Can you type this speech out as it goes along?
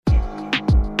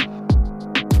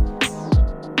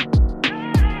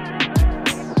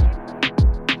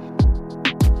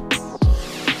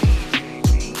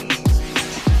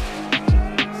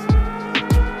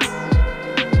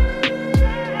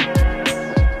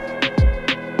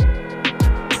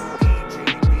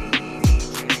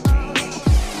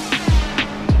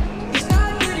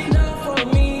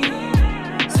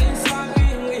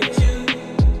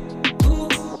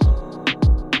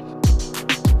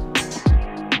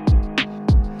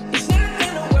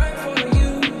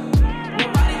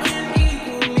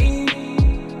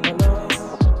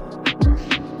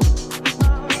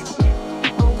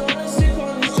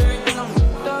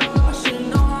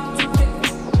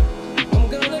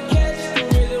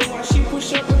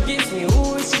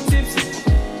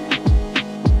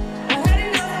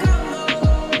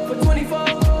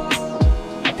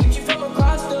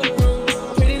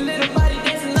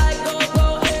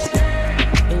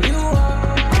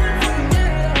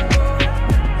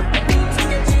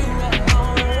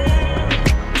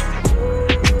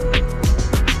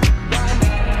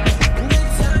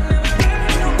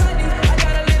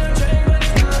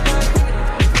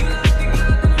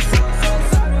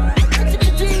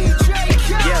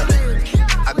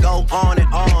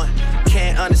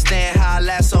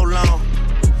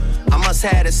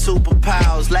just had his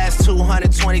superpowers. Last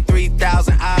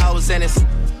 223,000 hours, and it's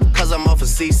cause I'm off of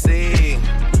CC.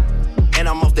 And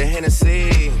I'm off the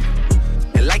Hennessy.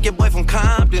 And like your boy from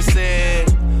Compton said,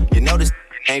 you know this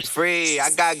ain't free.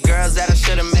 I got girls that I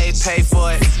should've made pay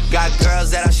for it. Got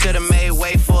girls that I should've made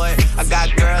wait for it. I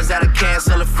got girls that'll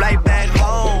cancel a flight back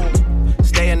home.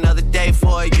 Stay another day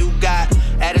for it. You got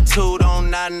attitude on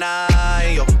nana,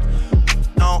 yo.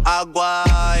 On agua,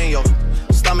 and yo.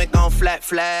 Stomach on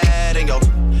flat, and yo.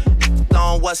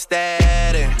 On what's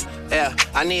that? And yeah,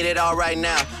 I need it all right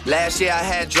now. Last year I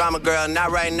had drama, girl,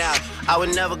 not right now. I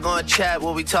would never go and chat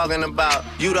what we talking about.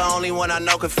 You the only one I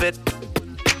know could fit.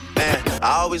 Man,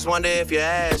 I always wonder if you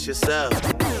ask yourself,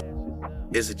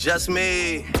 is it just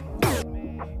me?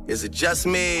 Is it just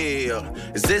me? Or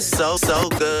is this so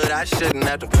good I shouldn't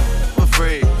have to for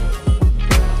free?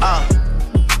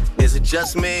 Is it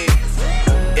just me?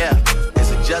 Yeah,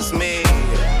 is it just me?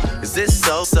 Is this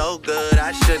so good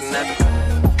I shouldn't have to?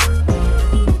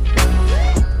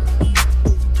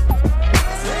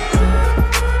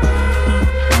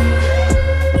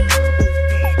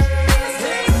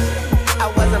 I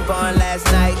wasn't born last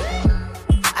night.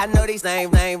 I know these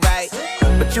names ain't right.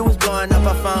 But you was blowing up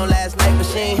her phone last night, but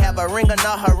she ain't have a ring or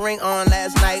not her ring on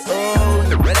last night.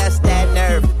 Ooh, but that's that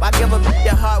nerve. Why give a bitch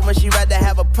your heart when she rather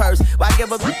have a purse? Why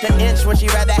give a bitch an inch when she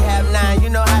rather have 9? You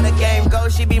know how the game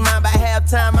goes, she be mine by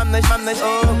halftime. I'm the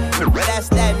ooh, but that's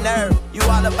that nerve. You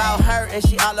all about her and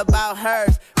she all about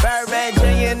hers. Birdman Jr.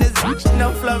 and this bitch,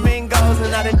 no flamingos,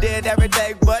 and I done did every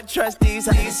day but trust these.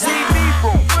 See me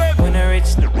when I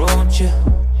reach the road, you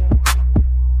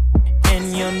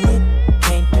and your new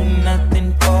can't do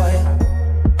nothing for you.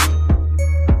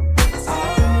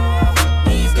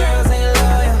 These girls ain't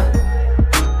loyal.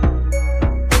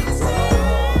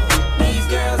 These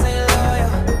girls ain't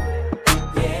loyal.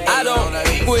 Yeah, I don't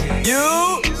with you.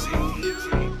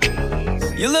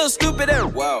 You little stupid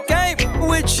and wow. Game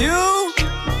with you.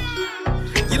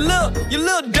 You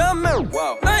little dumb and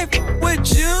wow. I ain't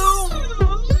with you.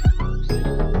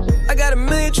 I got a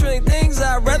million trillion things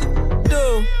I'd rather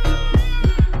do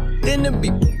than to be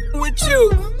with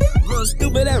you. Little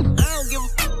stupid ass.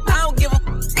 I don't give a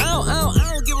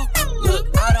look,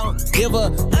 I don't give a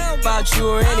about you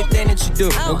or anything that you do.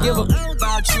 Don't give a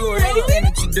about you or anything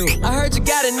that you do. I heard you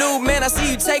got a new man, I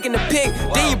see you taking the pic.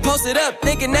 Then you post it up,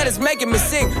 thinking that it's making me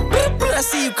sick. I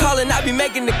see you calling, I be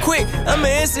making it quick. I'ma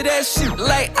answer that shit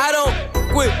like I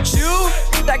don't with you.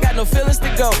 I got no feelings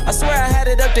to go. I swear I had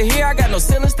it up to here, I got no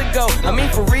ceilings to go. I mean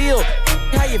for real,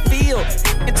 how you feel?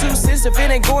 It 2 cents if it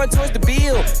ain't going towards the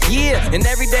bill. Yeah, and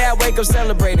every day I wake up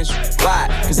celebrating. Why?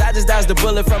 Cause I just dodged a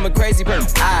bullet from a crazy person.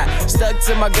 I stuck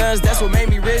to my guns, that's what made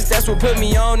me rich. That's what put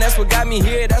me on, that's what got me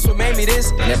here. That's what made me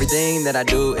this. And everything that I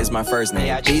do is my first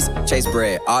name. Peace, chase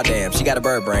bread, aw damn, she got a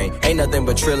bird brain. Ain't nothing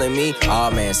but trilling me,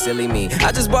 aw man, silly me.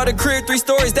 I just bought a crib, 3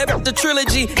 stories, that the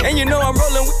trilogy. And you know I'm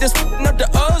rolling with this up the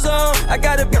ozone. I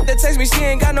got a bitch that text me, she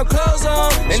ain't got no clothes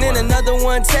on. And then another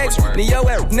one text me, yo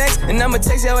at next. And I'ma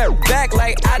text yo at back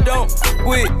like I don't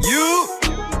with you.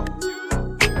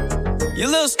 You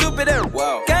little stupid and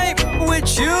wow. Game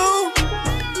with you.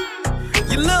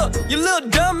 You little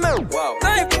dumb and wow.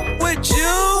 I ain't with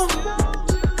you.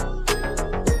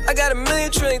 I got a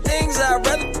million trillion things I'd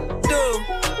rather do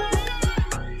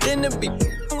than to be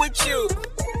with you.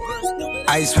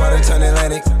 Ice water turn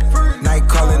Atlantic. Night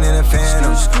calling in a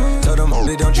phantom. Told them,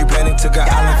 don't you panic. Took an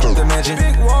island from the mansion.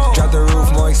 Drop the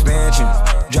roof, more expansion.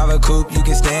 Drive a coupe, you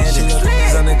can stand it.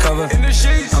 It's undercover.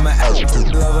 I'm an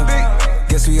absolute lover.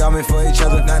 Guess we all meant for each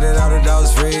other. Now that all the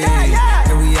dogs free.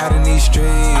 And we out in these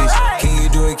streets. Can you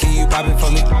do it? Can you pop it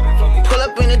for me? pull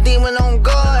up in a demon on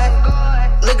guard.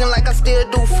 Looking like I still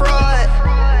do fraud.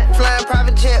 Flying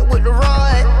private jet with the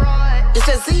rod. It's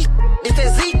that Z, it's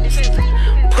that Z.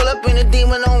 Pull up in a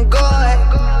demon on guard.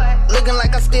 Looking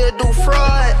like I still do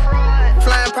fraud.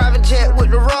 Flying private jet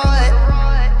with the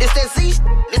rod. It's that Z,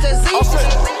 it's that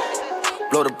Z.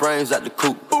 Blow the brains out the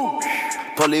coop.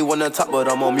 Polly one on top, but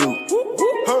I'm on mute.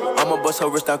 I'ma bust her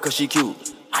wrist down cause she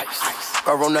cute.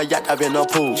 Her on the yacht, I've been on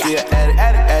pool. She an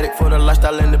addict for the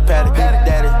lifestyle in the paddock.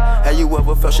 Daddy, have you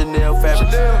ever felt Chanel fabric?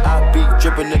 I be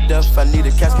dripping to death, I need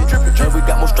a casket. And we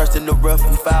got more strikes in the rough,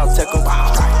 we foul tech em.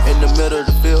 In the middle of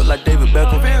the field like David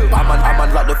Beckham.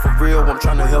 I'm locked up for real, I'm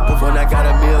tryna help him. When I got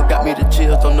a meal, got me the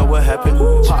chills, don't know what happened.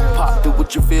 Pop, do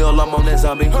what you feel, I'm on that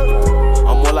zombie.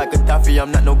 I'm more like Gaddafi,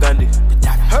 I'm not no Gandhi.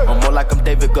 I'm more like I'm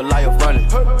David Goliath running.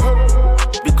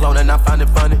 Be cloning, I find it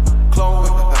funny. Clone.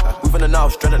 We finna know,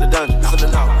 straight out the dungeon.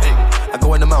 I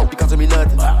go in the mouth, because of me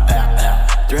nothing.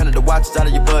 300 the watches out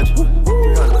of your budget.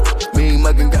 Mean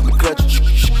muggin' got me clutching.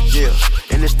 Yeah,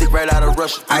 and this stick right out of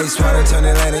Russia. Ice water turn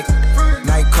Atlantic.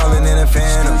 Night calling in a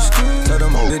phantom. Told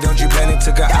them, don't you panic.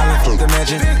 Took an island from the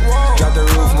mansion. Drop the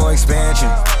roof, more expansion.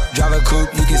 Drive a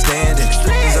coupe, you can stand it.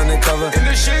 He's undercover.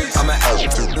 I'm an out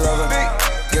lover.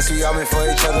 Guess we all meant for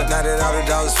each other. Now that all the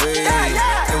dogs free,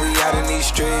 and we out in these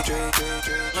streets.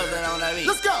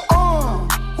 Let's go.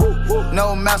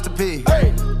 No masterpiece.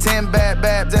 10 bad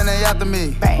babs and they after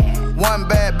me. One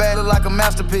bad look like a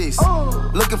masterpiece.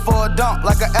 Looking for a dunk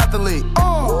like an athlete.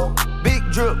 Big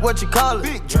drip, what you call it?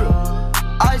 Big drip.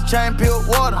 Ice chain, pure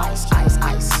water.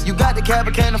 Ice. You got the cab,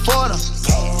 but can't afford them.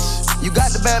 You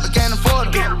got the bad, but can't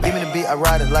afford them. Give me the beat, I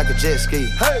ride it like a jet ski.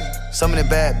 Some of the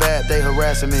bad, they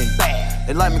harassing me.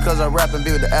 They like me cause I rap and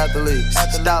be with the athletes.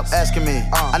 Stop asking me,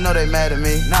 I know they mad at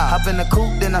me. Hop in the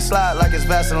coupe, then I slide like it's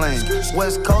Vaseline.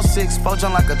 West Coast 6,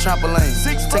 jump like a trampoline.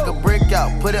 Take a brick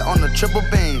out, put it on the triple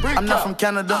beam. I'm not from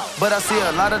Canada, but I see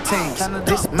a lot of teams.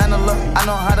 Dismantle her, I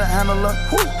know how to handle her.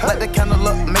 Light the candle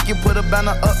up, make you put a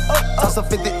banner up. Toss a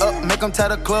 50 up, make them tie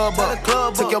the club up.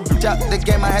 Took your bitch out the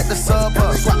game, I had to sub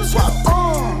up.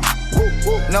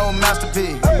 No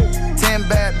masterpiece. 10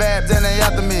 bad babs and they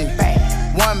after me.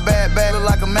 One bad look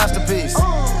like a masterpiece.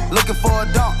 Looking for a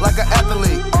dunk like an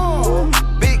athlete.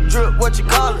 Big drip, what you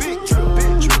call it?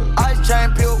 Ice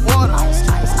chain, pure water.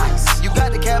 You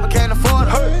got the cab, but can't afford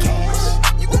it.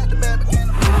 You got the bad, but can't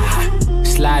afford it.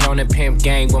 Slide on the pimp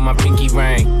gang with my pinky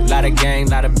ring. Lot of gang,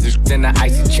 lot of bitch in the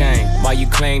icy chain. While you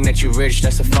claim that you rich,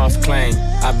 that's a false claim.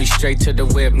 I be straight to the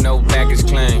whip, no baggage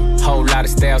claim. Whole lot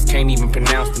of styles, can't even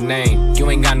pronounce the name. You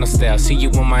ain't got no style, see you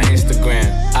on my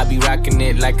Instagram. I be rocking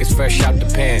it like it's fresh out the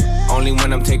pan. Only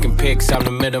when I'm taking pics, I'm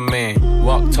the middleman.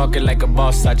 Walk talking like a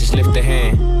boss, I just lift a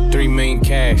hand. 3 million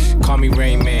cash, call me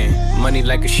Rain Man. Money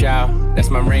like a shower, that's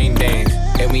my rain dance.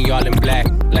 And we all in black,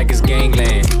 like it's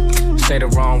gangland. Say the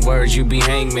wrong words, you be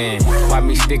hangman. Why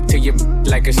me stick to you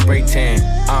like a spray tan?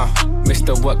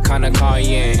 Mister, what kind of car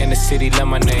you in? In the city, love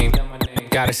my name.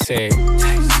 Gotta say it.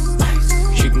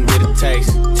 She can get a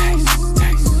taste.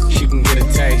 She can get a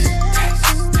taste.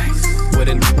 What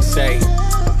a nigga say?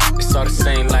 It's all the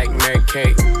same like Mary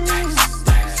Kate.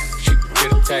 She can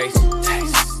get a taste.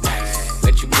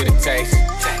 Let you get a taste.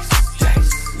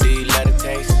 Do you let it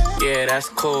taste? Yeah, that's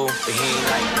cool, but he ain't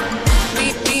like that.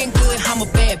 Being good, I'm a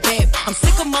bad. I'm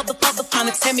sick of motherfuckers trying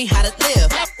to tell me how to live.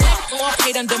 More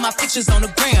hate under my pictures on the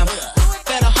gram.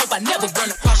 Better hope I never run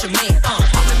across your man. I'm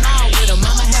in all with him,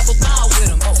 I'ma have a ball with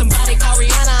him. Somebody call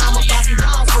Rihanna, I'ma box and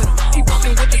balls with him. He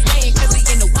walking with his man, cause he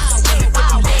in the wild women. With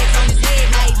them legs on his head,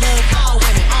 now he love all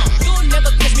women. You'll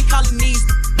never catch me calling these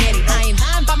daddy. I ain't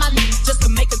lying by my knees just to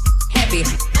make a happy.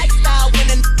 Lifestyle when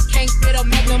a can't get a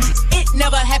magnum. It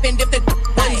never happened if the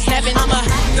wasn't snapping. I'm a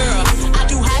hot girl, I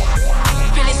do hot.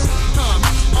 Finish,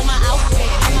 on my outfit.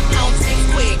 I don't take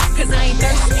quick, cause I ain't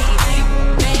thirsty.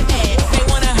 Bad, they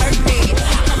wanna hurt me.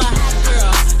 I'm a hot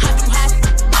girl, I do hot.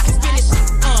 Finish,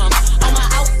 on my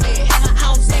outfit. I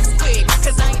don't take quick,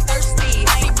 cause I ain't thirsty.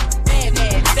 Bad,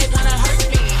 they wanna hurt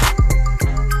me.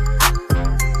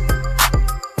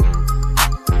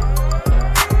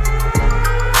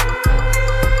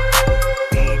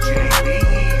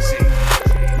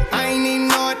 I ain't even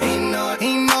know it.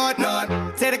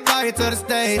 Take the car here to the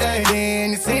stage.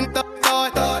 Then you seen the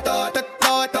thought,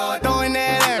 throwing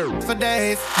that air for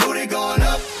days. Booty going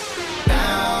up,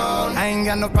 down. I ain't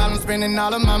got no problem spending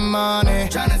all of my money.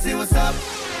 Tryna see what's up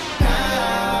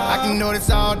now. I can do this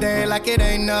all day like it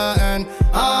ain't nothing.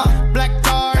 Black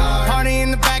card, party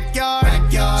in the backyard.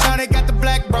 Shawty got the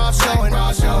black bra showing.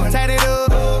 Tatted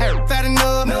up, fat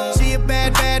enough. She a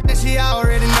bad, that she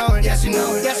already know it. Yeah, she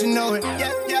know it. Yeah, she know it.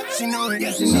 Yeah, she know it.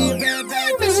 Yeah, she a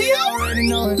bad, that she already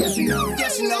know it. Yeah, she know it. Yeah,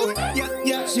 she know it.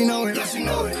 Yeah, she know it. Yeah, she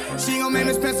know it. She gon' make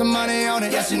me spend some money on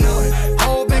it. Yeah, she know it.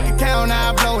 Whole bank account,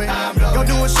 I blow it. Go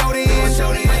do a show then,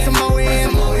 bring some more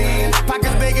in.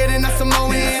 Pockets bigger than a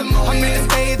Samoan. I'm in the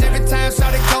stage every time,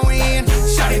 shout it go in.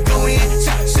 Shout it go in,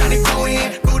 shout it go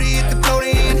in. Booty hit the float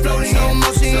in, slow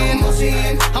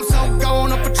motion. I'm so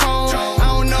gone on Patron. I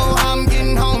don't know how I'm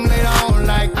getting home later on.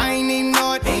 Like I ain't even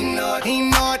know it.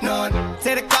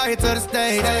 Take the car here to the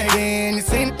stage. Then you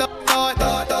seen the thought,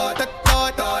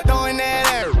 throwing that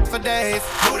air for days.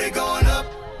 Booty going up,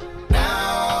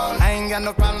 down. I ain't got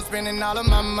no problem spending all of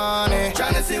my money.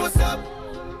 Tryna see what's up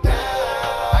now.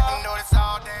 I can do this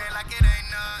all day like it ain't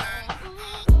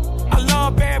nothing. I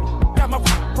love bad, got my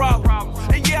problem.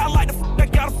 And yeah, I like the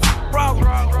that got a problem.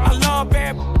 I love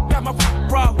bad, got my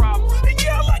problem. And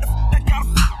yeah, I like the that got a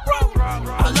problem.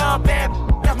 I love bad,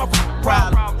 got my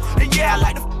problem. And yeah, I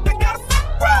like the that got a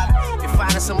problem. If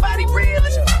finding somebody real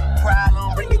is a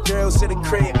problem, bring your girls to the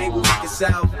crib, maybe we can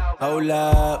south. Hold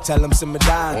up, tell them simmer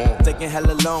down. Taking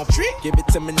hella long, give it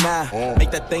to me now.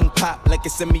 Make that thing pop like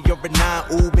it's in me over 9.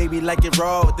 Ooh, baby, like it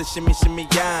raw with the shimmy, shimmy,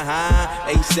 yeah,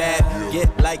 huh? ASAP, get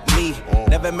like me.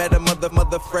 Never met a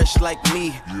mother fresh like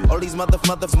me. All these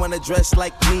mothers wanna dress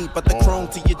like me, but the chrome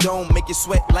to your dome make you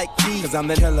sweat like me. Cause I'm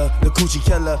the killer, the coochie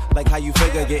killer. Like how you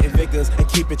figure, getting figures and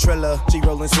keep it triller. She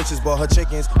rolling switches, bought her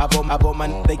chickens. I bought my,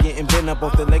 they getting bent up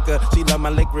off the liquor. She love my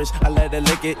licorice, I let her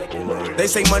lick it. They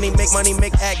say money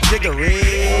make act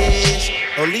jiggerish.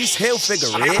 At least he'll figure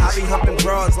it. I be humping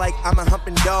broads like I'm a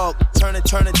humping dog. Turn a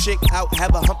chick out,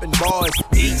 have a humping boys.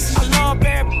 Peace. I love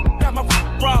bad, got my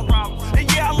problem.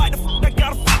 And yeah, I like the that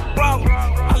got a problem.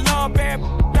 I love bad,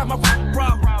 got my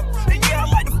problem. And yeah,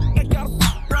 I like the that got a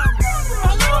problem.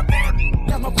 I love bad,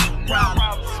 got my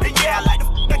problem. And yeah, I like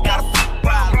the that got a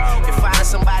problem. If finding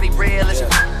somebody real is a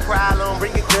problem,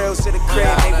 bring your girls to the crib,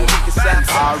 maybe we can settle.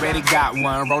 Already got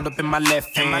one rolled up in my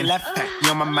left hand. You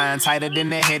on my mind tighter than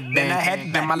the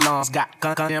headband. Then my lungs got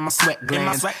gunk in my sweat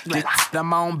glands.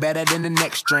 I'm on better than the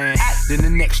next strand.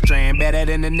 Better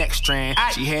than the next strand.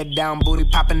 She head down, booty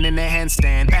popping in the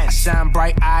handstand. I shine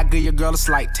bright, I give your girl a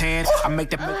slight tan. I make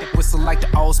that whistle like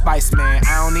the Old Spice man.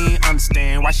 I don't even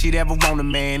understand why she'd ever want a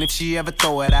man. If she ever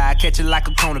throw it, I catch it like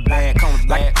a corner bag.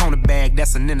 Like a corner bag,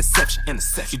 that's an interception.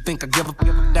 You think I give a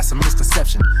that's a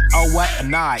misconception. Oh what a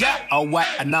night, oh what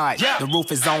a night. The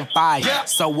roof is on fire,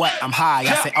 so what I'm high.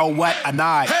 I say oh what a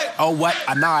night, oh what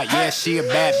a night. Yeah, she a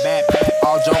bad,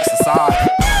 all jokes aside.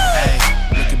 Hey,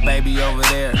 look at baby over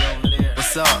there.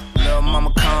 What's up, little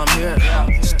mama come here.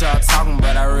 She started talking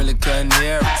but I really couldn't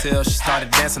hear her till she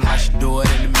started dancing like she do it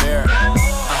in the mirror.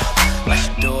 Like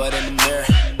she do it in the mirror.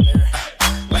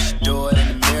 Like she do it in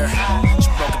the mirror. She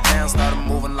broke it down, started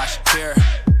moving like she care.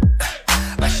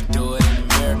 Like she do it in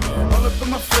the mirror. All up in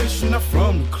my face, you're not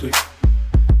from the clique.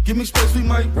 Give me space, we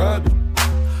might rob it.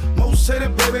 Most say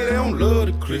that, baby, they don't love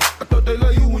the clique. I thought they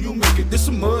love you when you make it, this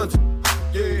some mud.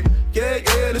 Yeah,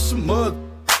 this some mud.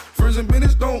 Friends and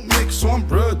business don't mix, so I'm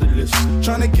brotherless.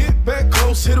 Tryna get back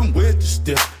close, hit them with the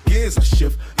stiff. Gears I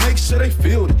shift, make sure they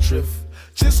feel the drift.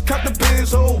 Just cop the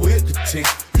Benz, with the tick.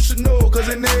 You should know, cause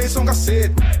in every song I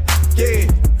said, yeah,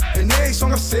 in every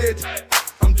song I said,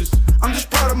 I'm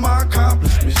just proud of my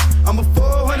accomplishments. I'm a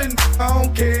 400, I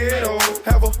don't care at all.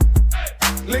 Have a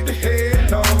lick the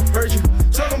head, no. Heard you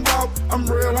talking about I'm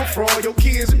real, I'm fraud. Your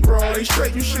kids and broad ain't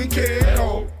straight, you shouldn't care at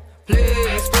all.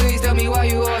 Please tell me why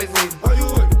you always leave. Why you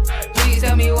wait? Please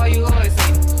tell me why you always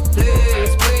leave.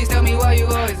 Please tell me why you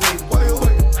always leave. Why you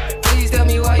wait? Please tell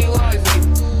me why you always leave.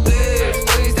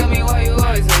 Please tell me why you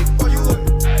always leave. Why you wait?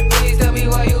 Please tell me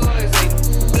why you always leave.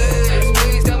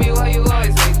 Please tell me why you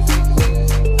always leave.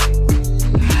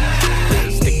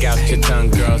 Stick out your tongue,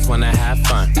 girls wanna have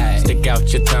fun. Stick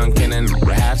out your tongue, can and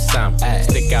have some.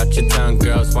 Stick out your tongue,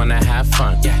 girls wanna have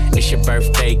fun. It's your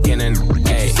birthday, can and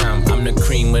get you some. I'm the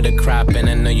cream of the crop, and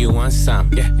I know you want some.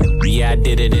 Yeah, I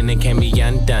did it, and it can't be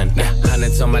undone.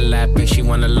 Hundreds on my lap, and she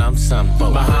wanna lump sum.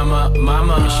 Bahama,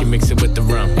 mama, and she mix it with the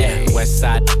rum. West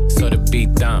side, so the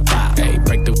beat dump.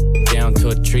 Break the down to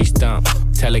a tree stump.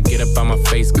 Tell her get up on my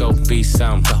face, go be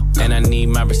some. And I need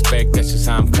my respect, that's just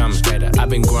how I'm coming. I've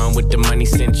been growing with the money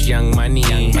since young money.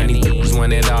 Money bitches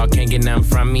want it all, can't get nothing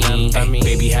from me.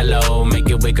 Baby, hello, make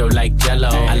it wiggle like jello.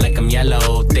 I like them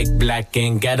yellow, thick, black,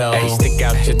 and ghetto. Stick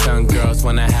out your tongue, girls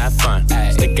wanna have fun.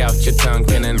 Stick out your tongue,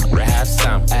 can and have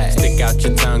some. Stick out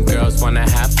your tongue, girls wanna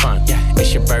have fun.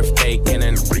 It's your birthday, can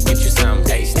and get you some.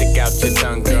 Stick out your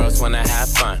tongue, girls wanna have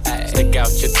fun. Stick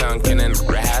out your tongue, can and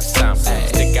have some.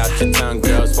 Stick out your tongue,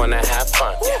 girls wanna have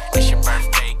fun. It's your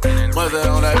birthday, can and what's that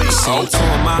on that beat? See two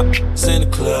of my in the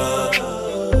club,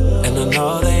 and I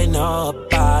know they know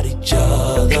about each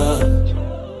other.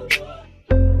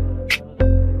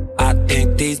 I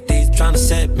think these tryna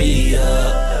set me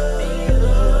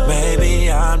up.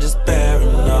 Maybe I'm just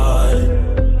paranoid.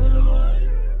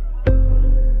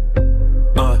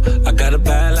 I got a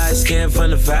bad light skin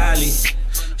from the valley.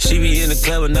 She be in the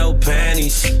club with no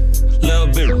panties. Little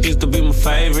bit used to be my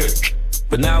favorite,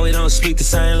 but now we don't speak the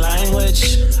same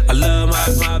language. I love my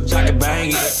vibes, I can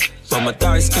bang it, but my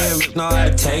dark skin know how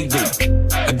to take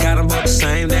it. I got them both the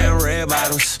same damn red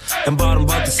bottoms, and bought them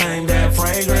both the same damn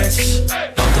fragrance.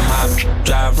 Both of my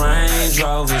drive Range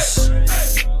Rovers.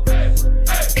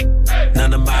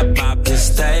 None of my pop can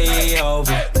stay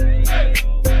over.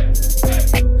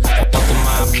 Both of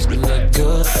my look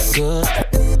good.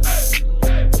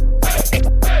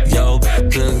 Yo,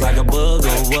 look like a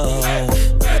booger wolf.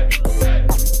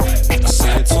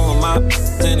 Two of my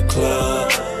in the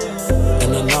club,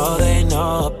 and I know they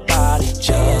know about each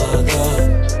other.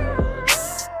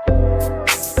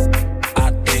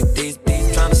 I think these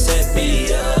tryna set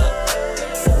me up.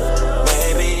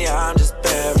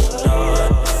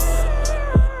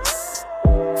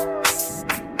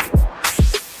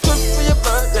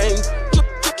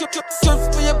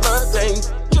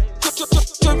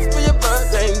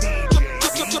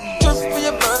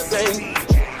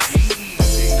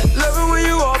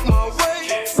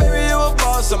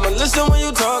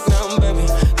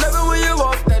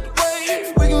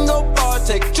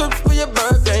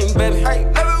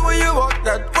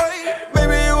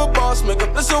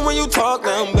 talk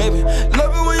now, baby.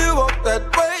 Love it when you walk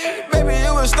that way. Baby,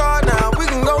 you a star now, we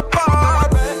can go far,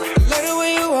 baby. Love it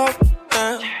when you walk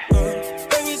now,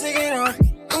 baby, take it off. We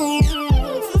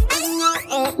can go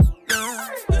up now,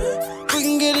 we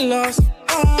can get lost.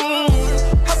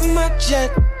 Hop in my jet,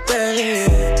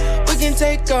 baby, we can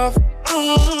take off.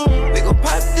 We gon'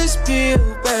 pop this pill,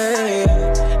 baby,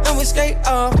 and we skate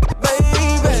off, baby.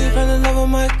 Oh, she fell in love with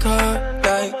my car,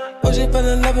 like. Oh, she fell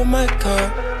in love with my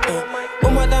car.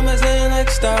 Put my diamonds in like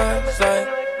stars, like.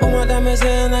 Put my diamonds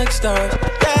in like stars.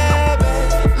 Yeah,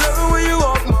 baby. Love it when you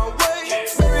walk my way.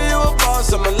 Baby, you a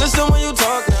boss. I'ma listen when you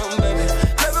talk now, baby.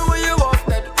 Love it when you walk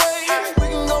that way. We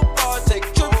can go far, take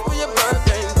trips for your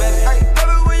birthday, baby.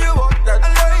 Love it when you walk that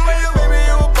way. Baby,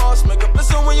 you a boss. Make up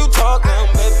listen when you talk now,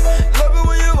 baby. Love it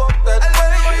when you walk that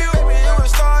way. Baby, you a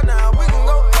star now. We can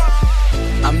go far.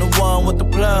 I'm the one with the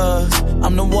plugs.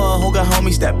 I'm the one who got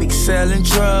homies that be selling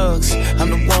drugs.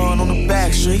 I'm the one on the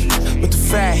back street with the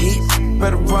fat heat.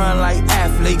 Better run like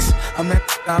athletes. I'm that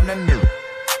new.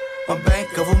 My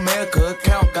Bank of America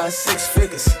account got 6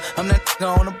 figures. I'm that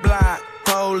on the block.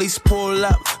 Police pull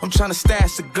up. I'm tryna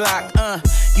stash the Glock.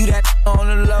 You that on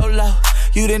the low.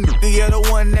 You the nigga, you're the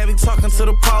one that be talking to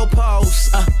the po-pos.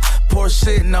 Porsche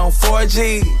sitting on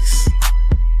 4Gs.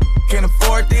 Can't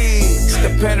afford these. The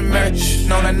Panamera,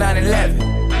 no, not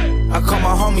 911. I call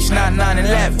my homies not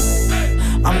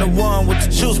 911. I'm the one with the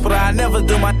juice, but I never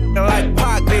do my like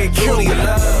Pac did. Kill your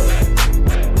love.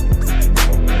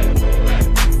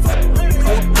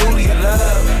 Do your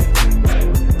love.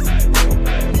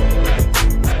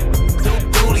 Do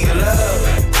your love.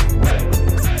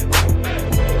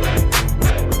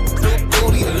 Do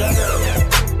your love.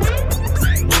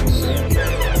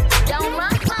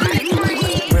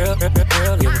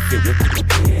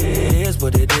 It is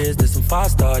what it is, there's some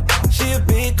 5-star. She a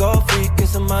big gold freak,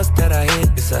 it's a must that I hit.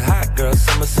 It's a hot girl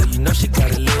summer, so you know she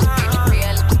got it lit.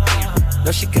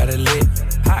 Know she got it lit.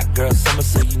 Hot girl summer,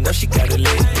 so you know she got it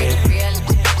lit.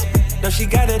 Yeah. Know she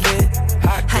got it lit.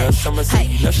 Hot girl summer, so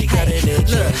you know she got it lit.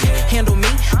 Look, handle me?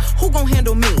 Who gon'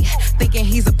 handle me? Thinking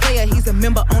he's a player, he's a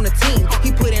member on the team.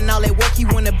 He put in all that work, he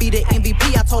wanna be the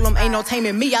MVP. I told him ain't no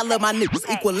taming me, I love my niggas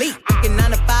equally. Fucking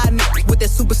 9 to 5 niggas with that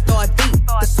superstar beat.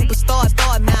 The superstar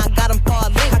star, now I got him far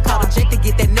link. I called a Jake to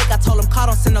get that nigga, I told him call,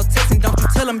 don't send no text. And don't you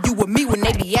tell him you with me when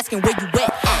they be asking where you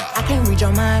at. I can't read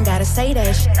your mind, gotta say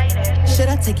that shit. Should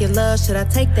I take your love, should I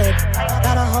take that?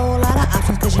 Got a whole lot of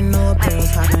options, cause you know a girl's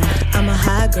hopping. I'm a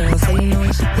high girl, so you know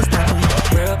she was stopping.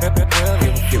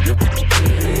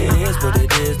 It is what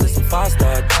it is, there's some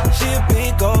 5-star. She a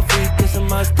big gold freak, it's a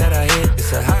must that I hit.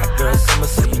 It's a hot girl summer,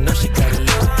 so you know she got it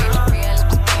lit.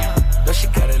 Know she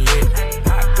got it lit.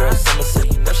 Hot girl summer, so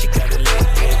you know she got it lit.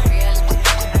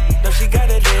 Know she got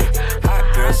it lit.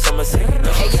 Hot girl summer, so you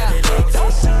know she got it lit.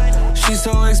 She's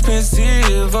so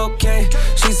expensive, okay.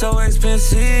 She's so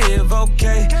expensive,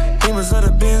 okay. Demons of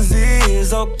the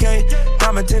Benzies, okay.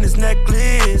 Diamond tennis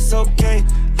necklace, okay.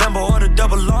 Lambo or the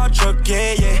double R truck,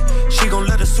 yeah, yeah. She gon'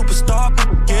 let a superstar,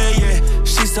 yeah, yeah.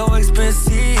 She's so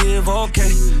expensive,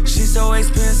 okay. She's so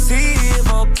expensive,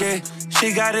 okay.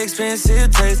 She got expensive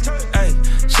taste, ayy.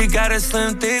 She got a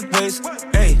slim, thick waist,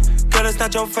 ayy. Girl, it's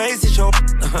not your face, it's your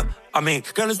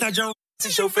girl, it's not your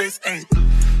it's your face, ayy.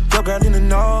 Your girl in the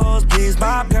nosebleeds,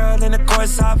 my girl in the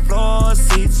courtside floor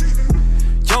seats.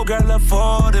 Your girl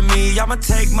afforded me, I'ma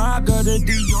take my girl to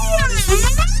Dior this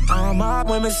week. All my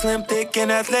women slim, thick, and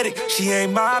athletic. She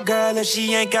ain't my girl if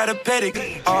she ain't got a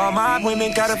pedic. All my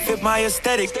women gotta fit my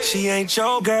aesthetic. She ain't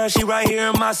your girl, she right here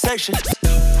in my section.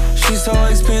 She's so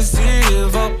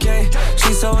expensive, okay.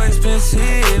 She's so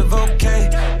expensive, okay.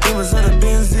 Demons of the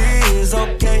Benzies,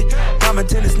 okay. Diamond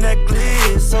tennis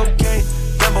necklace, okay.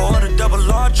 Lambo or the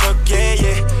double R truck, yeah,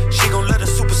 yeah. She gon' let a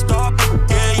superstar,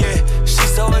 yeah, yeah.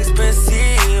 She's so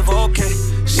expensive, okay.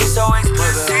 She's so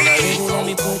expensive. Baby, let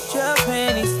me put your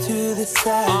panties to the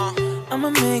side. I'ma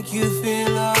make you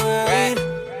feel alright.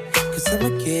 Cause I'ma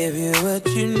give you what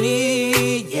you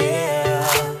need, yeah.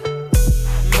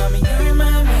 Mommy, you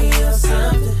remind me of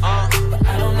something, but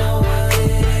I don't know what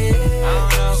it is.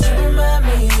 Cause you remind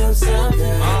me of something,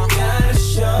 you gotta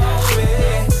show me.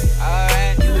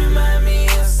 You remind me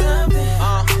of something,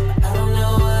 I don't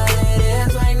know what it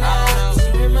is right now. Cause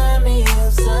you remind me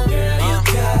of something, you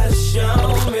gotta show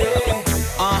me.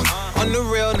 On the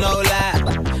real, no lie.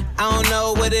 I don't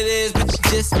know what it is, but you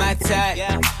just my type.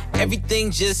 Everything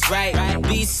just right.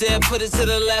 B said, put it to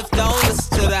the left, don't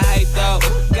listen to the hype though.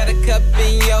 Got a cup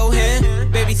in your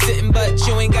hand, baby sitting, but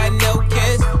you ain't got no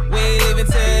kiss. We ain't leaving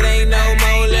till it ain't no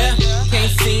more left.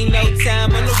 Can't see no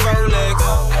time on the Rolex.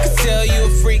 I could tell you a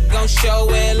freak gon' show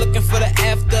it. Looking for the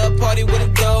after party with a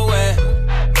dough at.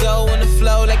 Dough on the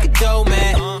flow like a dough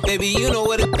mat. Baby, you know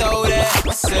where to throw that.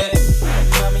 I said,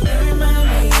 Mommy, you remind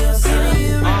me of something.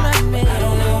 You remind me. I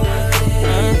don't know what it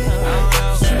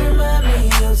is. You remind me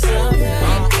of something.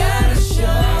 You gotta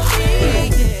show me.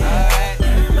 You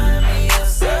remind me of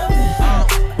something.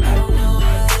 I don't know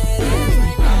what it is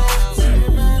right now. You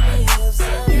remind me of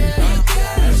something. You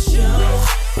gotta show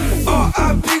me.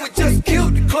 R.I.P. we just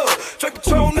killed the club. Drake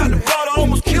Patron out the bottle,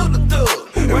 almost killed the thug.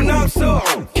 Right now I'm so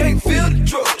can't feel the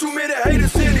drug. Too many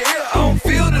haters in the air, I don't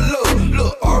feel the love.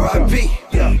 Look, R.I.P.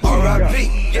 Yeah, R.I.P.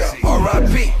 Yeah,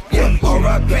 R.I.P. Yeah,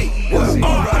 R.I.P.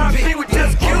 R.I.P. we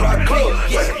just killed the club.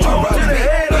 Yeah, R.I.P.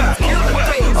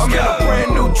 I'm in a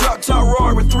brand new drop top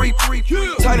Rory with 3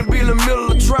 tight and be in the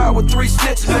middle of the trial with 3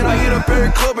 snitches. And I hit up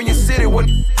every club in your city when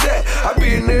that. I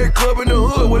be in every club in the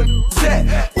hood when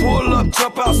that. Pull up,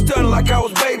 jump out, stunning like I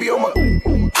was baby on my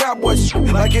cowboy shit.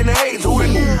 Like in the 80s, who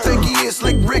didn't think he is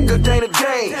Slick Rick or Dana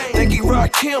Dane? Think he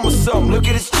rock him or something, look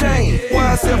at his chain.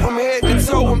 Why I said from head to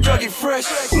toe, I'm Dougie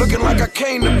Fresh. Looking like I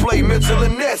came to play Mitchell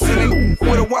and Ness. And he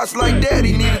with a watch like that,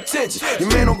 he need attention. Your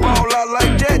man don't ball out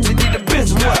like that, you need to bench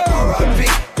him. What? R.I.P.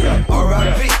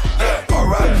 R.I.P.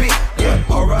 R.I.P. Yeah,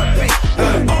 R.I.P.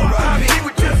 R.I.P.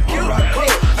 we just killed the club.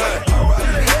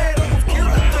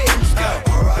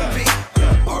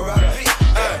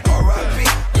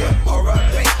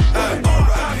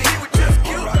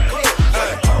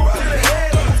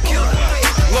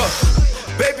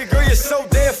 So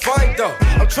damn fine though.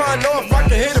 I'm trying to know if I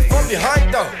can hit it from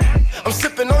behind though. I'm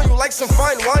sipping on you like some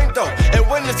fine wine though. And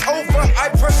when it's over, I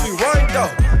press rewind though.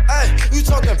 Ay, you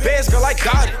talking bands, girl, I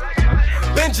got it.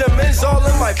 Benjamin's all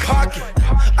in my pocket.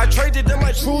 I traded in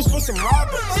my trues for some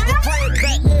robbers. You playing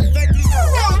Batman, Becky's the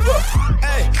robber.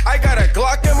 Ay, I got a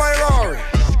Glock in my Rari.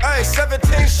 Ay,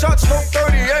 17 shots, no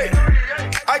 38.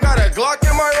 I got a Glock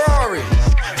in my Rari.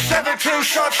 17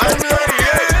 shots, no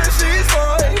 38. She's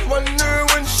fine, wonder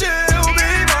when she'll be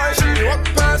mine. She walk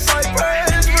past like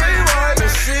praise, rewind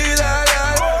and see that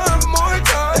I want more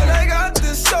time. And I got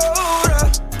this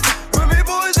soda. With me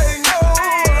boys, they know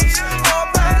us. All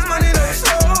fast money, they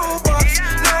slow bucks.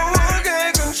 No one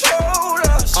can control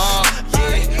us.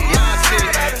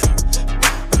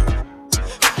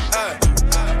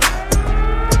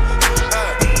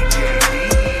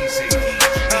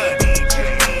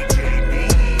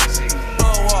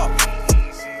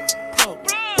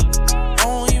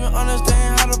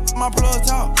 My plug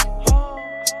talk.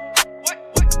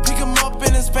 Pick him up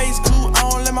in a space coupe, I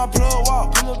don't let my plug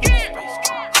walk.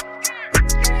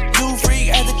 New freak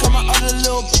had to cut my other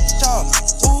little talk.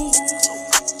 Ooh,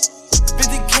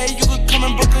 50K, you could come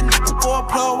and book a nigga for a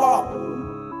plug walk.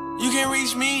 You can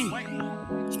reach me,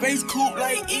 space coupe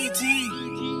like E.T.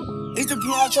 It's the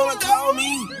plug tryna call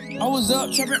me. I was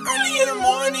up trapping early in the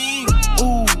morning.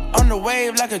 Ooh, on the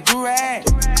wave like a durag.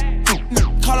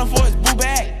 Calling for his boo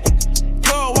bag.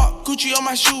 Plug walk, Gucci on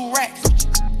my shoe rack.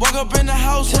 Woke up in the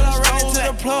house till I ran into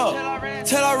the plug.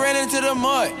 Till I ran into the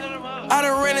mud. I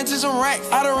done ran into some racks.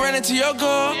 I done ran into your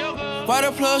girl. Why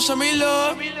the plug show me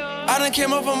love? I done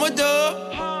came up from a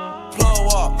dub. Plug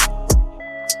walk.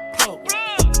 Plug.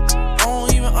 I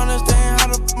don't even understand how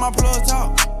my plug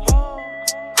talk.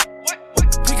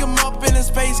 Pick him up in a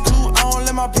space coupe. I don't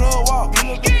let my plug walk.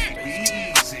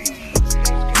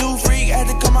 New freak had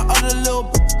to cut my other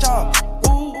little talk.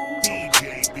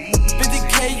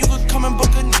 You could come and book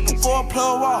a nigga for a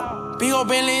plug walk. Big ol'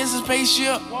 Bentley is a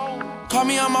spaceship. Call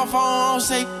me on my phone,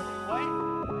 say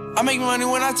I make money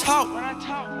when I talk.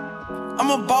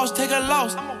 I'm a boss, take a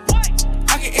loss.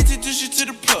 I can introduce you to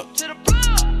the plug.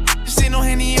 This ain't no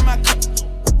Henny in my cup.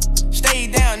 Stay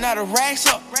down, now the racks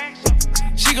up.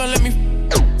 She gon' let me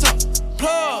up.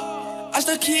 Plug, I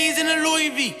stuck keys in the Louis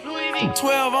V.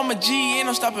 12, I'm a G, ain't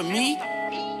no stopping me.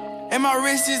 And my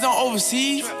wrist is on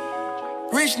overseas.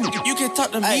 Rich nigga, you can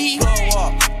talk to me. Plug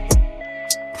walk.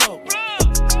 Plug.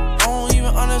 I don't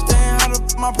even understand how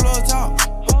my plug talk.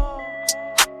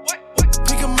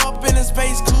 Pick him up in a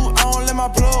space coupe, I don't let my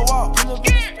plug walk.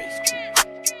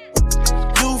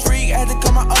 New freak had to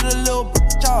cut my other little